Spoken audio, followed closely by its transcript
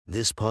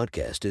This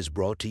podcast is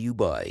brought to you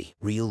by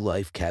Real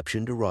Life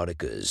Captioned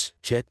Eroticas.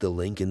 Check the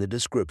link in the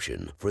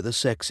description for the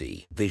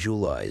sexy,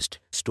 visualized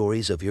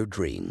stories of your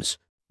dreams.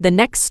 The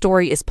next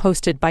story is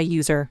posted by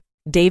user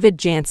David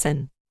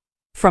Jansen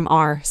from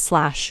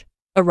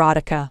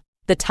r/erotica.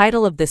 The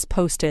title of this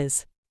post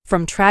is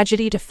From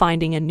Tragedy to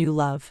Finding a New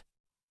Love.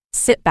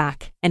 Sit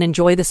back and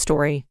enjoy the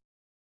story.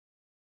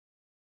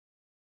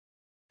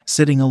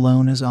 Sitting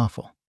alone is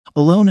awful.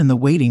 Alone in the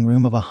waiting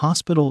room of a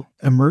hospital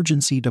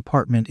emergency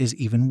department is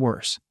even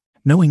worse.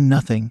 Knowing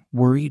nothing,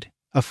 worried,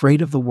 afraid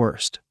of the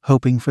worst,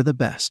 hoping for the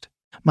best.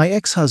 My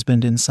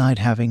ex-husband inside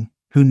having,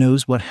 who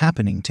knows what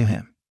happening to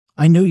him.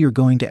 I know you're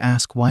going to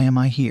ask, why am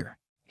I here?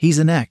 He's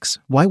an ex,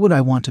 why would I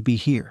want to be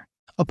here?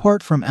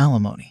 Apart from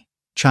alimony,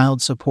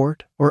 child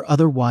support, or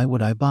other, why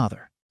would I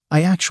bother?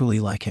 I actually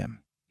like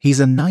him.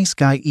 He's a nice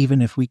guy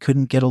even if we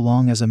couldn't get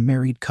along as a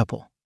married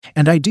couple.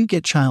 And I do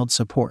get child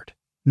support.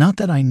 Not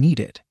that I need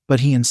it, but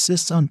he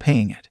insists on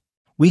paying it.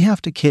 We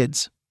have two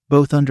kids,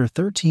 both under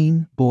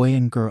 13, boy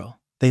and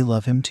girl. They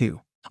love him too.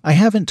 I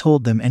haven't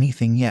told them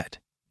anything yet.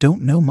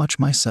 Don't know much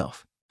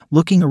myself.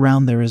 Looking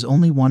around, there is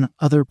only one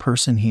other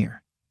person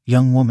here.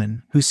 Young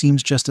woman who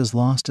seems just as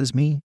lost as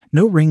me.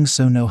 No ring,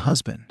 so no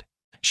husband.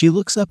 She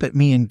looks up at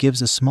me and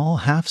gives a small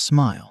half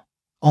smile.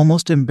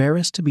 Almost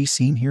embarrassed to be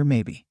seen here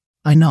maybe.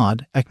 I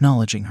nod,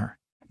 acknowledging her.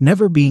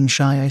 Never being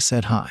shy, I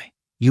said hi.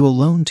 You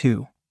alone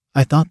too?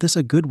 I thought this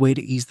a good way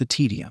to ease the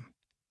tedium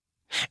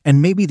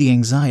and maybe the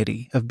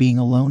anxiety of being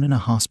alone in a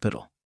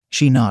hospital.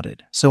 She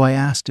nodded, so I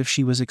asked if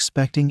she was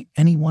expecting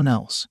anyone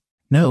else.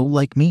 No,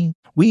 like me.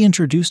 We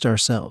introduced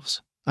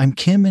ourselves. I'm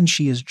Kim and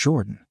she is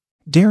Jordan.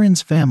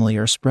 Darren's family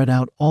are spread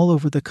out all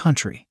over the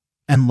country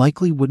and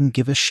likely wouldn't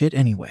give a shit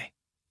anyway.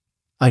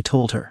 I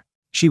told her.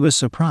 She was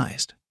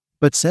surprised,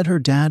 but said her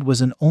dad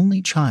was an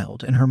only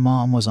child and her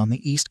mom was on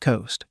the East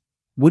Coast.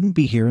 Wouldn't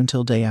be here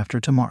until day after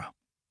tomorrow,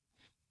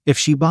 if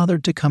she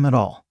bothered to come at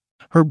all.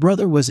 Her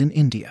brother was in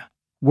India,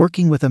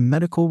 working with a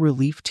medical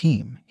relief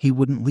team. He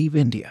wouldn't leave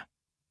India.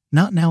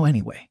 Not now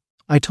anyway.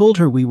 I told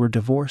her we were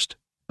divorced,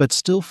 but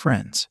still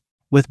friends.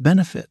 With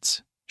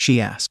benefits, she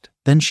asked.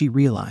 Then she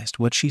realized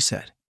what she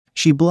said.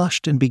 She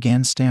blushed and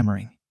began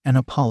stammering an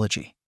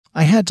apology.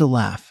 I had to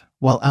laugh.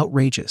 While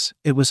outrageous,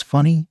 it was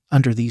funny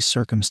under these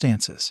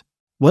circumstances.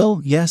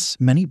 Well, yes,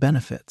 many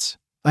benefits.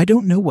 I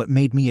don't know what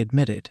made me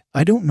admit it.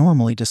 I don't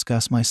normally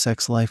discuss my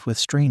sex life with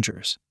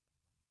strangers.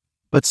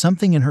 But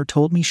something in her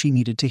told me she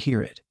needed to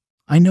hear it.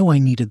 I know I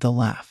needed the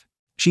laugh.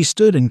 She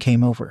stood and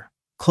came over.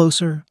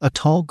 Closer, a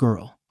tall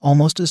girl,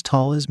 almost as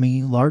tall as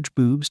me, large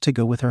boobs to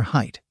go with her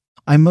height.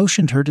 I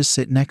motioned her to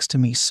sit next to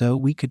me so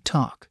we could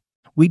talk.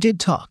 We did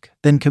talk,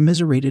 then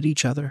commiserated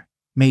each other,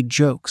 made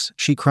jokes.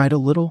 She cried a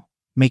little,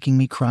 making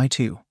me cry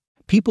too.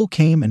 People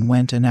came and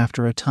went, and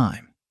after a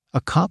time,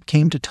 a cop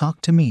came to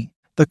talk to me.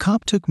 The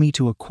cop took me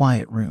to a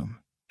quiet room,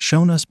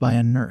 shown us by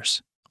a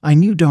nurse. I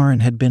knew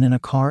Darren had been in a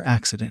car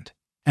accident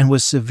and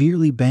was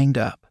severely banged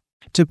up.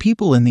 Two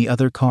people in the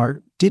other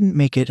car didn't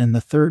make it and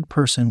the third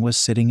person was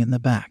sitting in the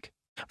back.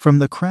 From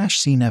the crash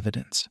scene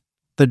evidence,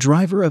 the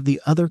driver of the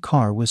other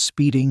car was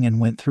speeding and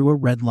went through a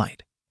red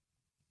light.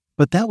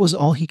 But that was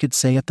all he could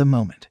say at the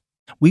moment.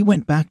 We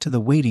went back to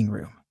the waiting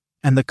room,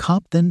 and the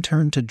cop then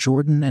turned to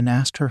Jordan and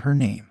asked her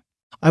name.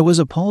 I was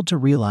appalled to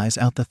realize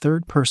the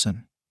third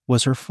person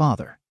was her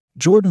father.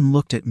 Jordan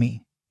looked at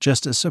me,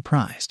 just as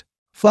surprised.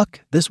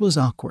 Fuck, this was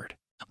awkward.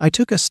 I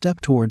took a step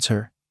towards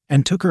her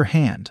and took her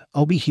hand.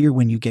 I'll be here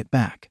when you get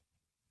back.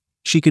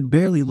 She could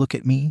barely look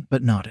at me,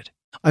 but nodded.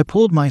 I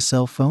pulled my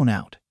cell phone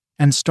out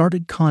and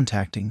started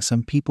contacting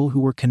some people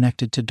who were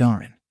connected to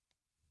Darren.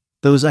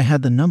 Those I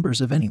had the numbers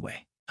of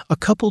anyway. A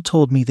couple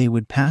told me they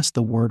would pass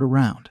the word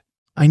around.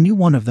 I knew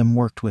one of them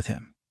worked with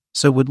him,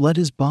 so would let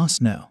his boss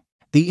know.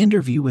 The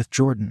interview with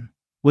Jordan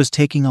was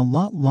taking a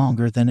lot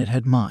longer than it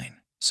had mine,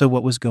 so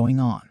what was going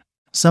on?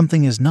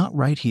 Something is not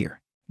right here.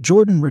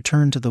 Jordan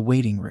returned to the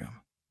waiting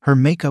room, her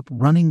makeup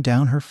running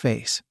down her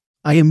face.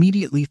 I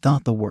immediately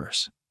thought the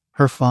worst.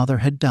 Her father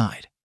had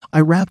died. I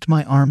wrapped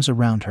my arms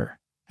around her,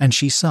 and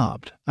she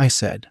sobbed. I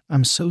said,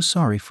 I'm so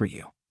sorry for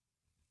you.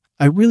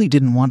 I really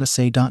didn't want to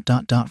say ...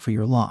 for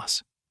your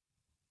loss.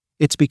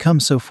 It's become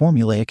so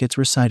formulaic it's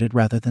recited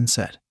rather than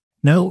said.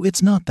 No,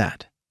 it's not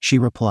that, she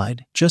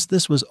replied. Just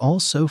this was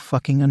all so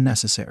fucking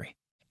unnecessary.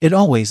 It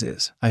always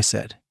is, I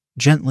said,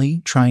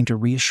 gently, trying to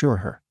reassure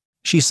her.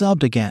 She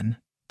sobbed again.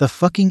 The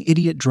fucking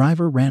idiot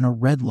driver ran a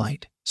red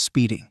light,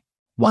 speeding.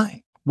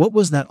 Why? What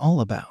was that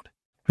all about?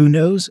 Who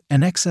knows?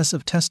 An excess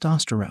of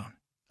testosterone.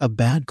 A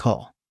bad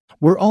call.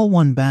 We're all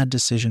one bad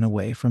decision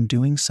away from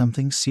doing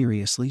something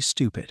seriously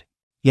stupid.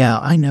 Yeah,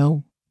 I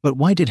know, but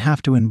why did it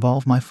have to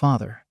involve my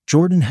father?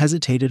 Jordan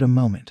hesitated a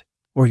moment.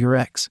 Or your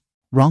ex.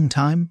 Wrong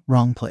time,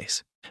 wrong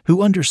place.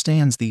 Who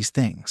understands these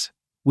things?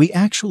 We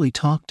actually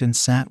talked and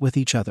sat with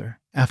each other.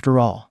 After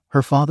all,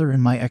 her father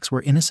and my ex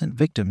were innocent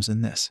victims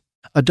in this.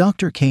 A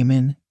doctor came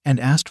in and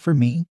asked for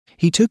me.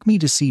 He took me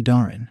to see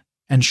Darren,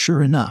 and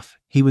sure enough,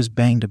 he was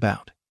banged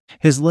about.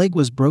 His leg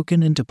was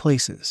broken into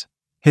places.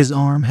 His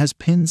arm has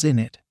pins in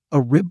it.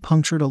 A rib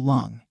punctured a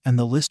lung, and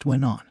the list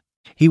went on.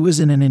 He was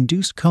in an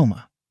induced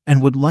coma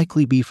and would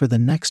likely be for the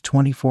next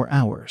 24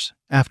 hours.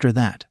 After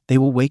that, they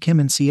will wake him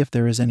and see if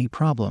there is any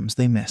problems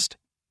they missed.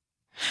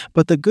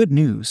 But the good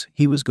news,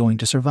 he was going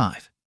to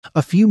survive.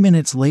 A few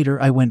minutes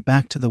later, I went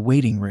back to the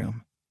waiting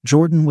room.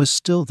 Jordan was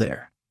still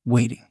there,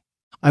 waiting.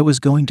 I was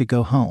going to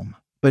go home,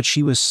 but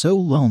she was so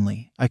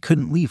lonely I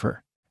couldn't leave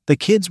her. The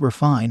kids were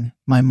fine,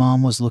 my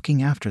mom was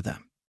looking after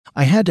them.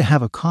 I had to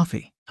have a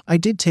coffee. I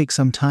did take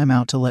some time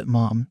out to let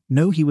Mom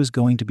know he was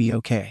going to be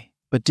okay,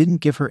 but didn't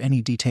give her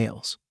any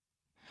details.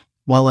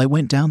 While I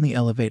went down the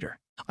elevator,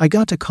 I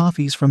got to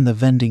coffees from the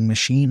vending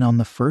machine on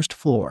the first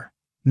floor,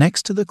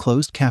 next to the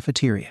closed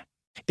cafeteria.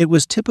 It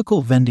was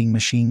typical vending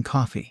machine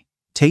coffee.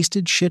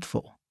 Tasted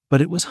shitful,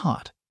 but it was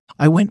hot.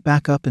 I went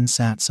back up and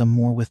sat some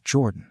more with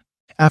Jordan.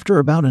 After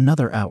about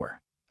another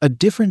hour, a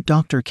different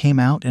doctor came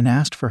out and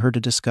asked for her to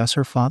discuss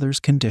her father's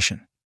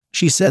condition.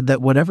 She said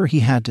that whatever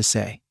he had to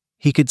say,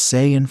 he could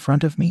say in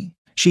front of me.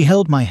 She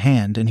held my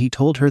hand and he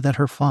told her that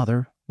her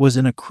father was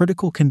in a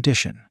critical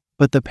condition,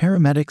 but the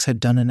paramedics had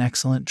done an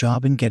excellent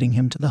job in getting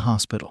him to the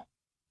hospital.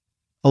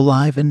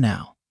 Alive and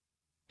now.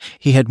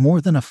 He had more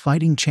than a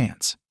fighting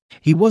chance.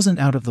 He wasn't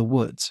out of the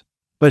woods,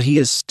 but he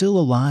is still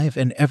alive,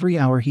 and every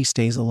hour he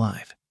stays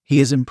alive, he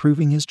is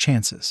improving his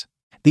chances.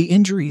 The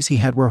injuries he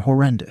had were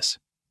horrendous,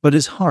 but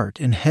his heart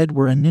and head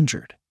were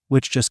uninjured,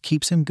 which just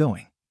keeps him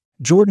going.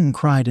 Jordan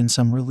cried in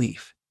some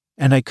relief,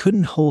 and I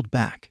couldn't hold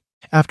back.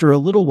 After a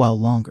little while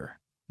longer,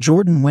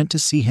 Jordan went to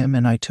see him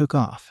and I took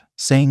off,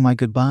 saying my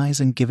goodbyes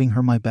and giving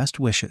her my best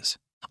wishes.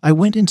 I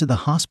went into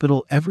the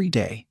hospital every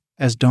day.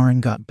 As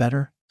Darren got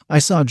better, I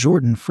saw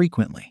Jordan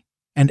frequently,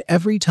 and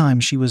every time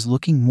she was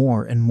looking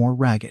more and more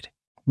ragged.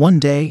 One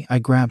day, I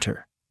grabbed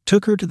her,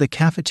 took her to the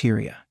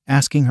cafeteria,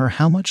 asking her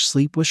how much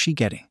sleep was she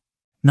getting.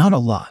 Not a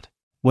lot.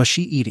 Was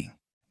she eating?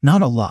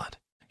 Not a lot.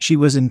 She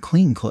was in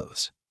clean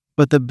clothes,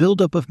 but the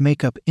buildup of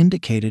makeup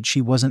indicated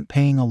she wasn't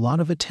paying a lot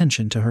of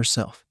attention to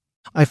herself.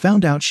 I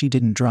found out she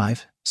didn't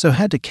drive, so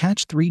had to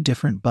catch 3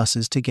 different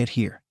buses to get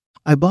here.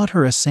 I bought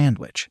her a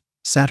sandwich,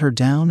 sat her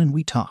down and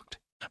we talked.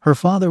 Her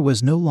father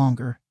was no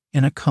longer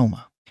in a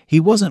coma. He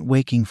wasn't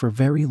waking for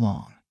very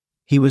long.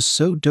 He was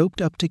so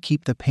doped up to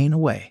keep the pain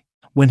away.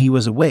 When he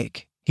was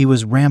awake, he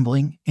was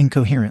rambling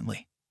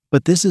incoherently.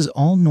 But this is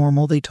all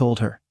normal, they told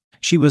her.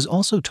 She was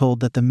also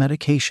told that the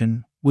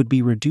medication would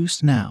be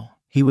reduced now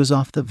he was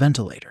off the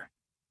ventilator.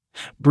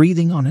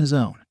 Breathing on his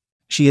own.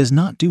 She is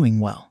not doing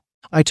well.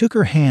 I took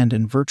her hand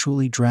and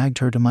virtually dragged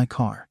her to my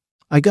car.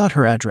 I got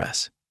her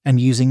address, and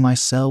using my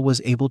cell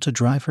was able to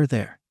drive her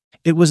there.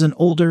 It was an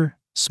older,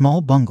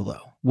 small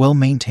bungalow, well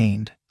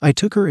maintained. I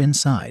took her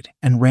inside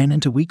and ran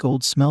into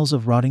week-old smells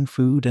of rotting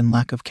food and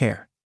lack of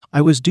care.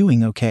 I was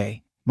doing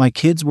okay. My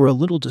kids were a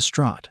little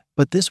distraught,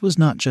 but this was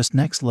not just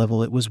next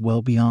level, it was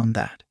well beyond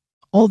that.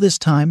 All this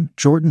time,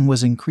 Jordan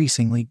was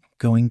increasingly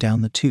going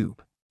down the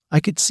tube. I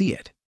could see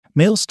it.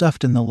 Mail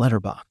stuffed in the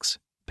letterbox.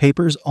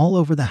 Papers all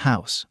over the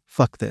house.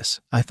 Fuck this,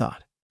 I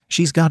thought.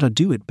 She's gotta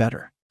do it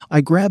better.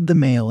 I grabbed the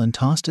mail and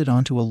tossed it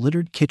onto a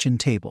littered kitchen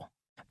table.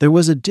 There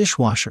was a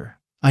dishwasher.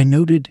 I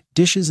noted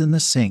dishes in the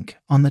sink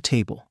on the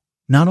table.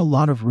 Not a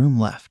lot of room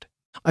left.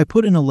 I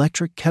put an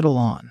electric kettle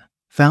on,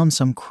 found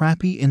some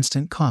crappy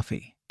instant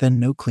coffee, then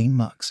no clean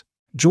mugs.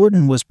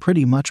 Jordan was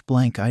pretty much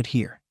blank-eyed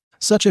here.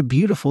 Such a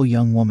beautiful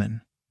young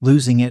woman.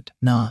 Losing it,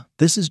 nah,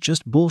 this is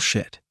just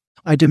bullshit.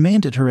 I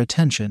demanded her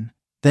attention,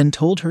 then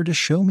told her to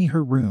show me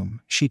her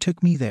room. She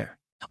took me there.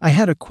 I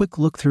had a quick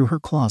look through her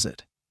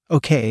closet.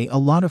 Okay, a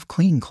lot of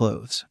clean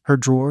clothes, her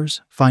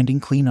drawers, finding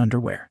clean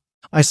underwear.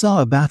 I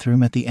saw a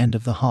bathroom at the end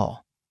of the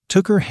hall.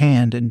 Took her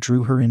hand and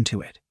drew her into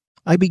it.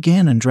 I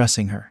began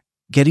undressing her,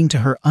 getting to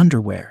her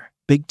underwear.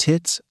 Big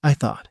tits, I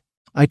thought.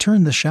 I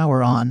turned the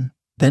shower on,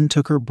 then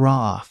took her bra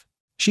off.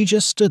 She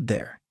just stood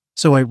there,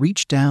 so I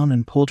reached down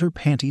and pulled her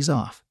panties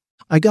off.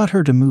 I got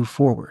her to move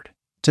forward,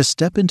 to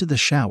step into the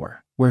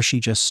shower, where she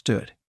just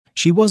stood.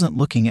 She wasn't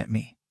looking at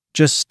me,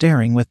 just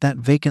staring with that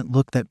vacant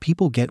look that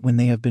people get when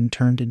they have been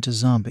turned into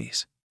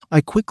zombies.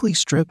 I quickly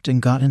stripped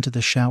and got into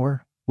the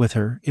shower with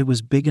her. It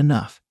was big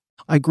enough.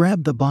 I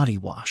grabbed the body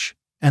wash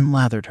and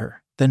lathered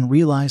her, then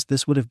realized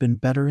this would have been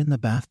better in the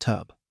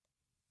bathtub.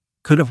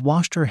 Could have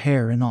washed her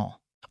hair and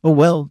all. Oh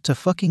well, too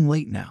fucking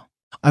late now.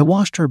 I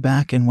washed her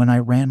back, and when I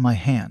ran my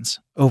hands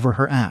over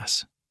her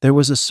ass, there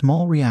was a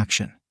small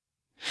reaction.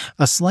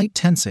 A slight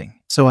tensing,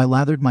 so I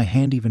lathered my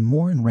hand even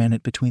more and ran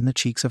it between the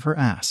cheeks of her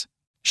ass.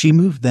 She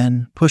moved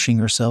then, pushing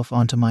herself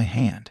onto my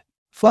hand.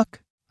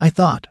 Fuck, I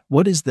thought,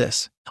 what is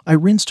this? I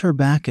rinsed her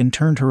back and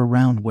turned her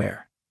around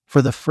where,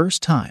 for the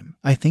first time,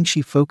 I think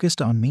she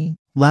focused on me.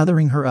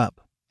 Lathering her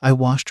up, I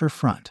washed her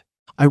front.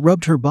 I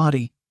rubbed her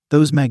body,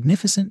 those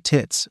magnificent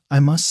tits, I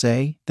must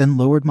say, then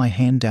lowered my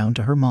hand down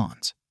to her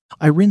mons.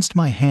 I rinsed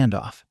my hand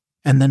off,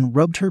 and then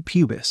rubbed her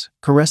pubis,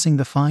 caressing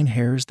the fine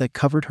hairs that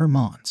covered her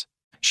mons.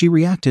 She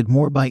reacted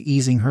more by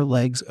easing her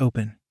legs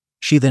open.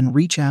 She then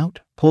reached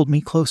out, pulled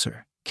me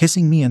closer,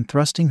 kissing me and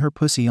thrusting her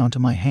pussy onto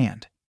my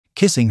hand.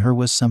 Kissing her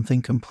was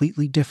something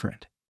completely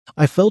different.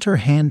 I felt her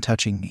hand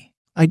touching me.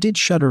 I did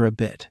shudder a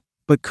bit,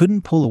 but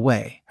couldn't pull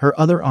away. Her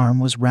other arm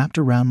was wrapped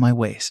around my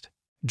waist.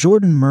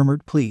 Jordan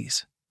murmured,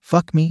 please.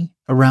 Fuck me,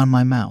 around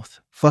my mouth.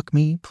 Fuck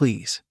me,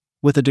 please.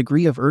 With a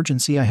degree of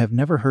urgency I have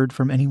never heard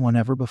from anyone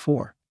ever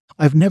before.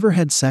 I've never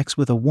had sex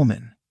with a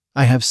woman.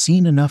 I have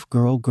seen enough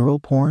girl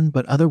porn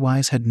but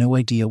otherwise had no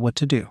idea what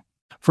to do.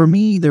 For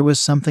me, there was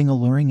something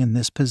alluring in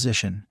this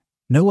position.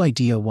 No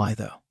idea why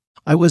though.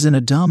 I was in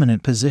a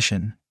dominant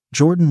position.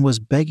 Jordan was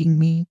begging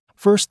me.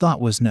 First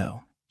thought was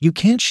no. You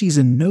can't, she's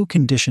in no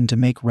condition to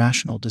make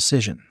rational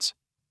decisions.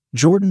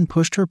 Jordan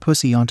pushed her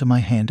pussy onto my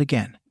hand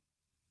again,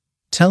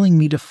 telling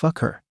me to fuck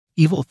her.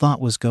 Evil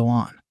thought was go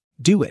on.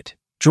 Do it.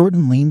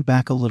 Jordan leaned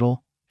back a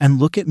little and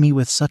looked at me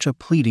with such a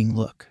pleading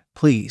look.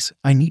 Please,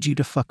 I need you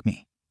to fuck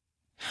me.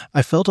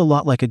 I felt a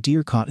lot like a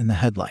deer caught in the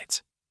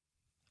headlights.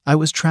 I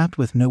was trapped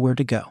with nowhere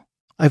to go.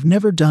 I've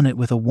never done it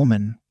with a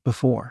woman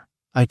before,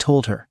 I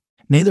told her.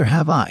 Neither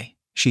have I,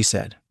 she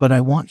said, but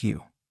I want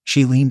you.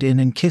 She leaned in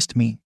and kissed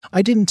me.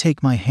 I didn't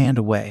take my hand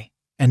away,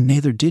 and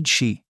neither did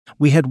she.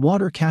 We had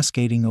water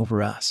cascading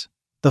over us.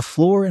 The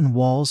floor and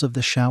walls of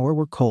the shower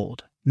were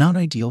cold, not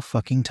ideal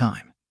fucking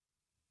time.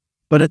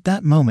 But at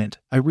that moment,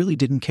 I really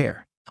didn't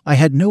care. I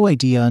had no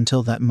idea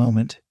until that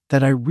moment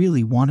that I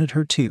really wanted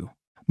her to.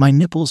 My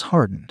nipples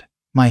hardened.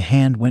 My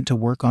hand went to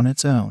work on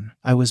its own.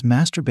 I was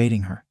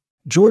masturbating her.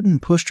 Jordan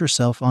pushed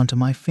herself onto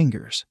my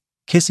fingers,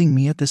 kissing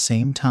me at the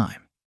same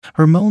time.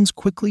 Her moans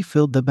quickly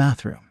filled the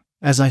bathroom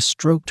as I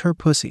stroked her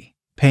pussy,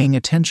 paying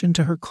attention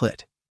to her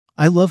clit.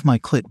 I love my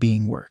clit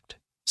being worked,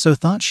 so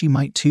thought she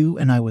might too,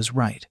 and I was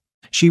right.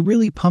 She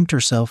really pumped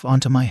herself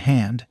onto my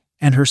hand,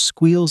 and her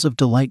squeals of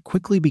delight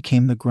quickly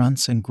became the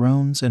grunts and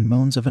groans and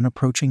moans of an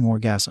approaching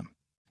orgasm.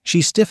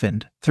 She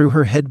stiffened, threw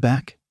her head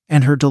back,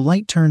 and her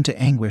delight turned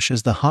to anguish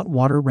as the hot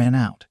water ran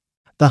out.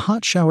 The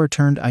hot shower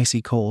turned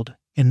icy cold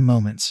in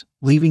moments,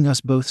 leaving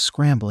us both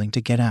scrambling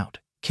to get out,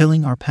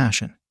 killing our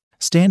passion.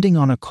 Standing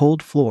on a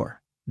cold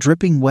floor,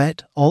 dripping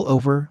wet all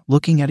over,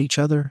 looking at each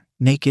other,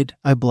 naked,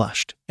 I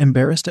blushed,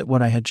 embarrassed at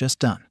what I had just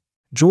done.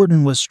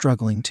 Jordan was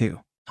struggling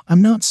too.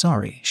 I'm not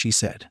sorry, she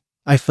said.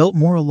 I felt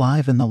more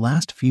alive in the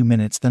last few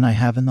minutes than I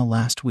have in the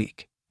last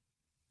week.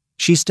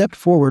 She stepped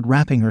forward,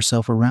 wrapping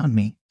herself around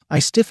me. I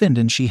stiffened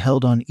and she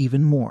held on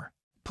even more.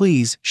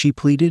 Please, she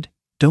pleaded,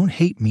 don't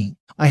hate me.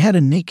 I had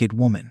a naked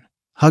woman,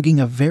 hugging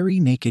a very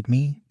naked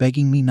me,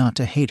 begging me not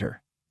to hate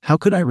her. How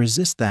could I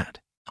resist that?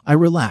 I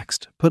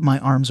relaxed, put my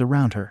arms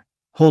around her,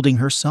 holding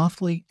her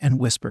softly, and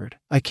whispered,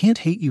 I can't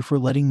hate you for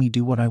letting me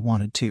do what I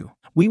wanted to.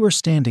 We were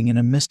standing in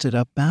a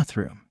misted-up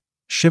bathroom,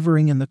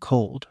 shivering in the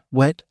cold,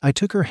 wet. I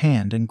took her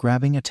hand and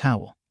grabbing a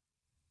towel,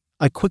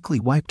 I quickly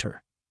wiped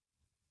her,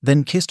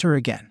 then kissed her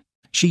again.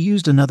 She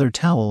used another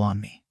towel on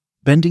me,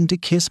 bending to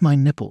kiss my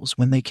nipples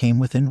when they came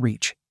within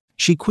reach.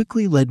 She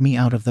quickly led me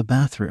out of the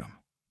bathroom,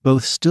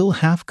 both still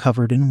half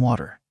covered in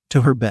water,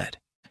 to her bed.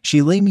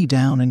 She lay me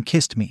down and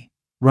kissed me,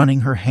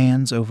 running her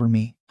hands over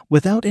me.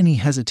 Without any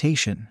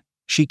hesitation,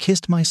 she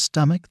kissed my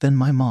stomach, then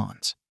my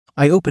mons.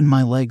 I opened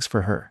my legs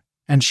for her,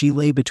 and she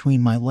lay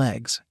between my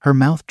legs, her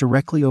mouth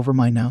directly over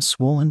my now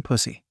swollen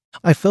pussy.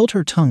 I felt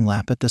her tongue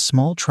lap at the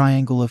small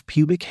triangle of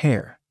pubic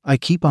hair I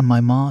keep on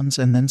my mons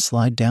and then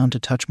slide down to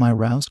touch my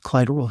roused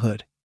clitoral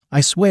hood.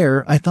 I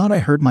swear, I thought I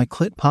heard my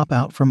clit pop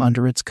out from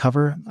under its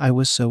cover. I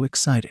was so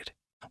excited.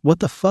 What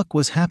the fuck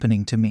was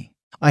happening to me?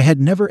 I had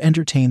never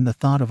entertained the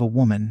thought of a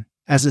woman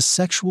as a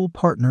sexual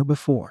partner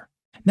before.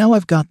 Now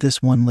I've got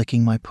this one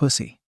licking my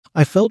pussy.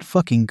 I felt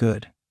fucking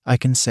good, I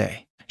can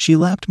say. She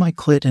lapped my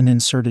clit and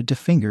inserted two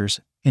fingers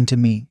into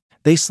me.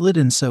 They slid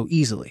in so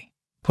easily,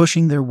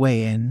 pushing their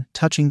way in,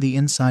 touching the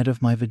inside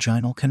of my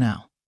vaginal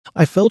canal.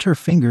 I felt her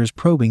fingers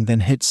probing, then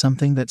hit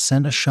something that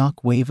sent a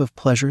shock wave of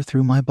pleasure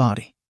through my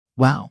body.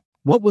 Wow,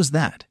 what was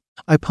that?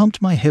 I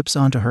pumped my hips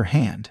onto her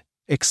hand,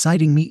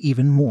 exciting me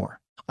even more.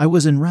 I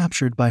was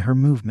enraptured by her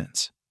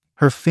movements,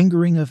 her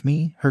fingering of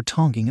me, her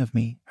tonguing of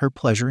me, her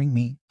pleasuring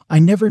me. I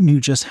never knew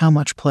just how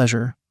much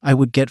pleasure I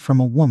would get from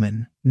a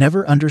woman,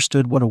 never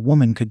understood what a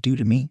woman could do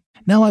to me.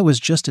 Now I was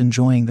just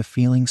enjoying the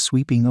feeling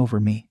sweeping over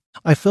me.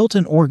 I felt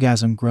an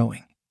orgasm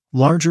growing,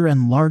 larger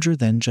and larger,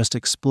 then just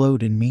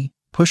explode in me,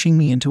 pushing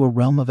me into a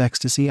realm of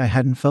ecstasy I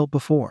hadn't felt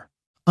before.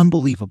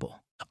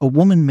 Unbelievable. A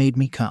woman made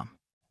me come.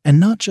 And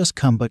not just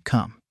come, but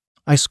come.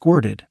 I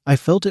squirted. I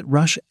felt it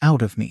rush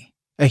out of me.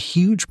 A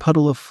huge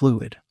puddle of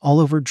fluid all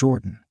over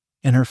Jordan,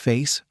 in her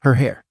face, her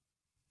hair,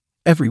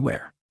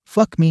 everywhere.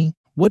 Fuck me.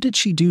 What did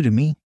she do to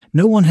me?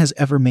 No one has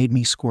ever made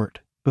me squirt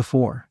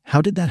before.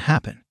 How did that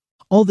happen?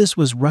 All this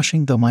was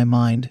rushing through my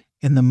mind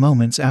in the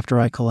moments after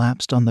I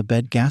collapsed on the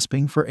bed,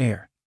 gasping for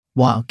air.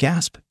 Wow,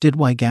 gasp. Did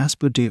why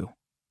gasp would do?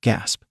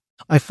 Gasp.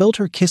 I felt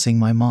her kissing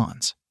my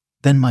mons,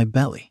 then my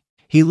belly.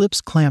 Her lips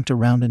clamped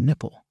around a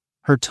nipple.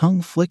 Her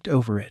tongue flicked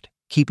over it,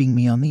 keeping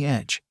me on the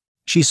edge.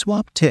 She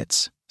swapped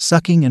tits,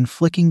 sucking and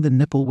flicking the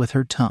nipple with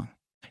her tongue.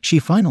 She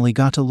finally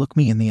got to look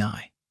me in the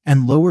eye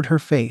and lowered her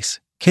face,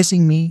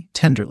 kissing me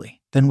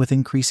tenderly, then with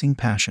increasing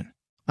passion.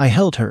 I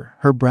held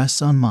her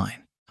breasts on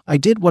mine. I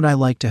did what I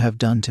like to have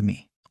done to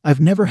me.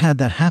 I've never had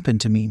that happen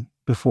to me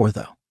before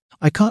though.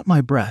 I caught my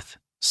breath,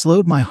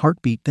 slowed my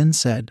heartbeat, then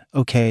said,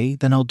 okay,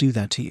 then I'll do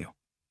that to you.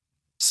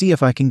 See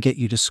if I can get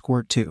you to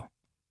squirt too.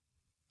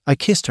 I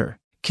kissed her.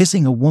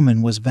 Kissing a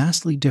woman was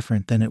vastly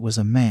different than it was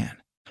a man.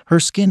 Her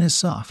skin is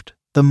soft.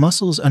 The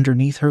muscles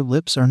underneath her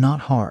lips are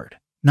not hard,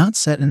 not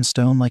set in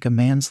stone like a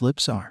man's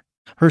lips are.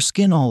 Her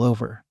skin all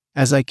over.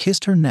 As I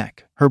kissed her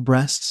neck, her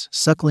breasts,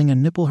 suckling a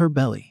nipple, her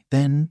belly,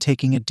 then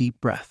taking a deep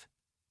breath.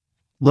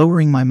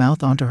 Lowering my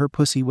mouth onto her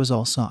pussy was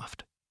all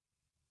soft.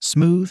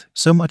 Smooth,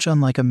 so much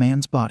unlike a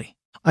man's body.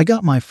 I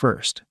got my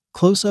first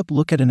close-up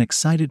look at an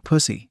excited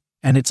pussy,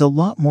 and it's a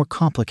lot more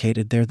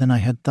complicated there than I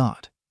had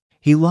thought.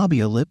 Her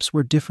labia lips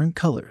were different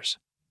colors.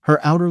 Her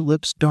outer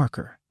lips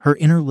darker, her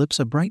inner lips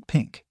a bright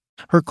pink.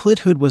 Her clit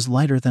hood was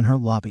lighter than her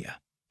labia,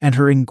 and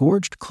her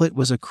engorged clit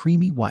was a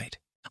creamy white.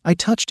 I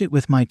touched it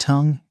with my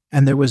tongue,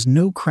 and there was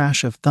no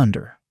crash of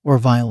thunder, or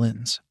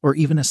violins, or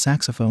even a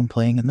saxophone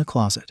playing in the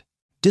closet.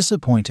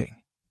 Disappointing,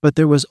 but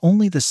there was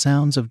only the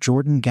sounds of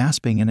Jordan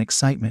gasping in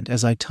excitement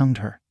as I tongued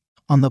her.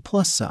 On the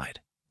plus side,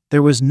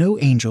 there was no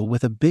angel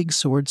with a big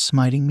sword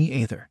smiting me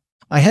either.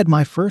 I had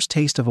my first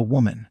taste of a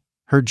woman,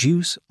 her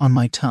juice on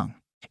my tongue.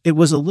 It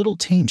was a little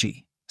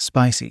tangy,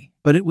 spicy,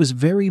 but it was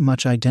very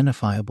much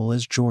identifiable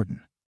as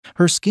Jordan.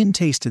 Her skin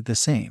tasted the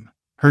same.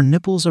 Her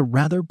nipples a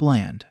rather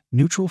bland,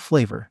 neutral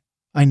flavor,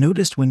 I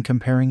noticed when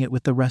comparing it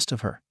with the rest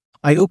of her.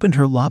 I opened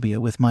her labia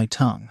with my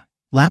tongue,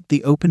 lapped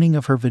the opening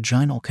of her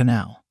vaginal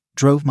canal,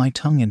 drove my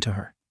tongue into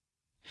her.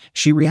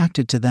 She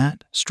reacted to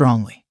that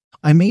strongly.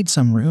 I made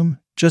some room,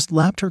 just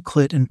lapped her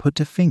clit and put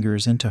 2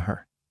 fingers into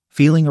her.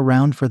 Feeling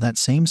around for that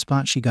same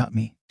spot she got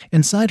me.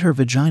 Inside her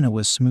vagina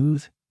was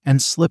smooth and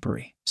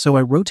slippery, so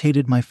I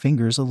rotated my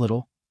fingers a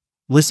little,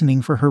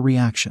 listening for her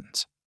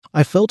reactions.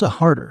 I felt a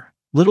harder,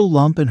 little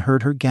lump and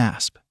heard her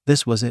gasp.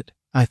 This was it,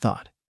 I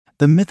thought.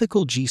 The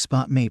mythical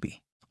G-spot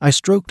maybe. I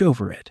stroked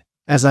over it.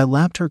 As I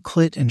lapped her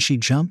clit and she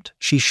jumped,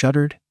 she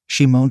shuddered,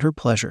 she moaned her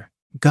pleasure.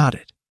 Got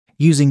it.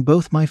 Using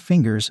both my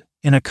fingers,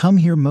 in a come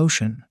here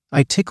motion,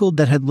 I tickled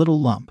that had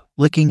little lump,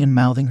 licking and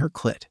mouthing her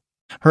clit.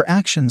 Her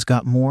actions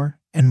got more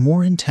and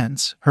more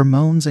intense. Her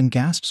moans and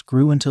gasps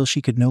grew until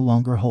she could no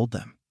longer hold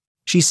them.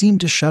 She seemed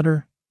to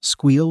shudder,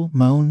 squeal,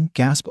 moan,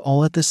 gasp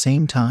all at the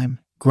same time,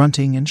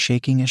 grunting and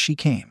shaking as she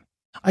came.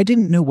 I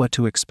didn't know what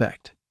to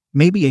expect.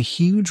 Maybe a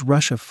huge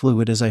rush of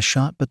fluid as I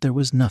shot, but there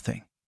was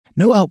nothing.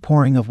 No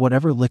outpouring of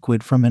whatever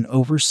liquid from an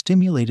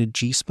overstimulated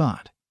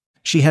G-spot.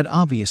 She had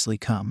obviously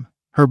come.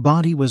 Her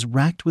body was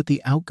racked with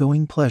the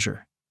outgoing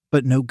pleasure,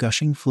 but no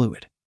gushing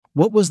fluid.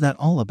 What was that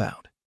all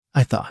about?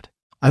 I thought.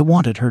 I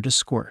wanted her to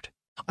squirt.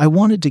 I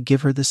wanted to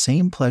give her the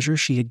same pleasure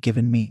she had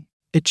given me.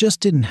 It just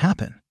didn't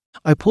happen.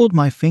 I pulled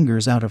my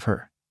fingers out of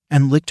her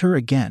and licked her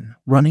again,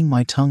 running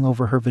my tongue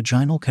over her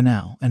vaginal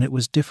canal, and it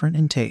was different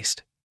in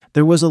taste.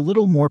 There was a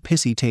little more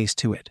pissy taste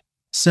to it,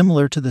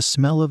 similar to the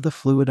smell of the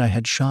fluid I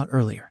had shot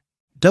earlier.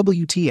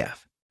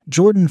 WTF.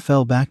 Jordan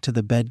fell back to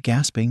the bed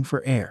gasping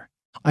for air.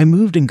 I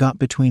moved and got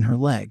between her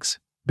legs,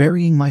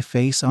 burying my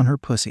face on her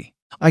pussy.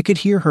 I could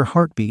hear her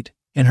heartbeat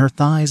in her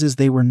thighs as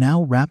they were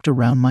now wrapped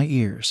around my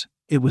ears.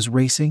 It was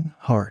racing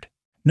hard.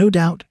 No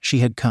doubt she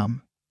had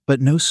come,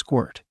 but no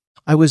squirt.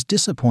 I was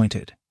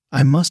disappointed.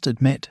 I must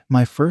admit,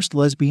 my first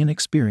lesbian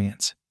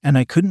experience, and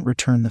I couldn't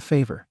return the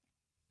favor.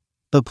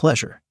 The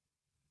pleasure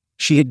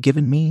she had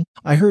given me,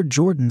 I heard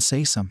Jordan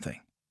say something.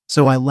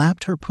 So I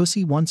lapped her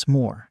pussy once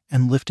more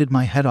and lifted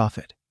my head off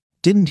it.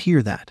 Didn't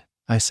hear that,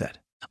 I said.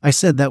 I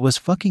said that was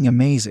fucking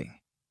amazing.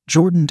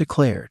 Jordan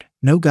declared.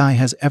 No guy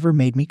has ever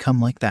made me come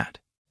like that.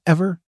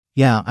 Ever?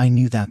 Yeah, I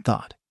knew that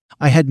thought.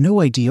 I had no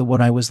idea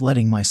what I was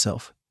letting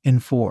myself in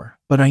for,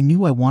 but I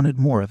knew I wanted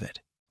more of it.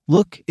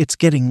 Look, it's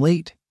getting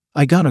late.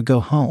 I gotta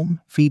go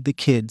home, feed the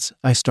kids,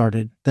 I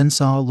started, then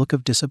saw a look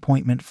of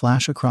disappointment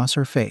flash across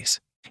her face.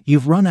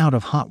 You've run out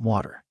of hot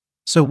water.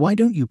 So why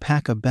don't you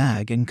pack a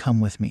bag and come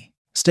with me?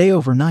 Stay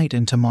overnight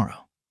and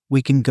tomorrow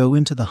we can go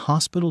into the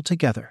hospital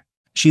together.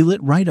 She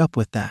lit right up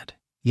with that.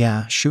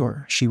 Yeah,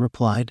 sure, she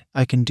replied.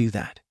 I can do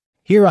that.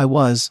 Here I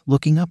was,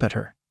 looking up at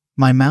her,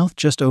 my mouth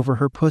just over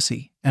her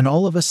pussy, and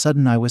all of a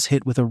sudden I was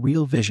hit with a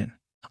real vision.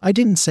 I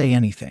didn't say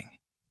anything,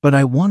 but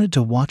I wanted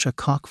to watch a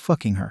cock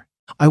fucking her.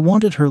 I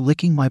wanted her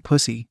licking my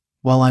pussy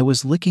while I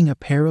was licking a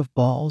pair of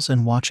balls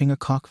and watching a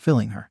cock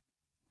filling her.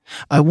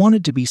 I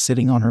wanted to be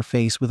sitting on her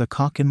face with a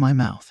cock in my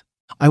mouth.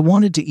 I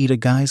wanted to eat a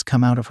guy's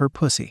cum out of her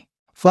pussy.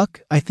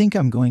 Fuck, I think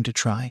I'm going to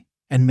try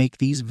and make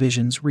these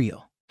visions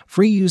real.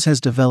 Free use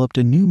has developed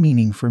a new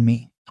meaning for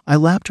me. I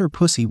lapped her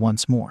pussy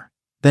once more,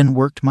 then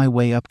worked my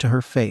way up to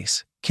her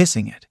face,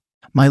 kissing it.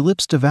 My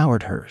lips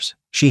devoured hers.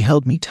 She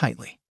held me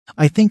tightly.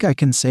 I think I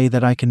can say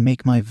that I can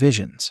make my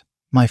visions,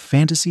 my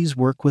fantasies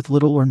work with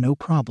little or no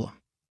problem.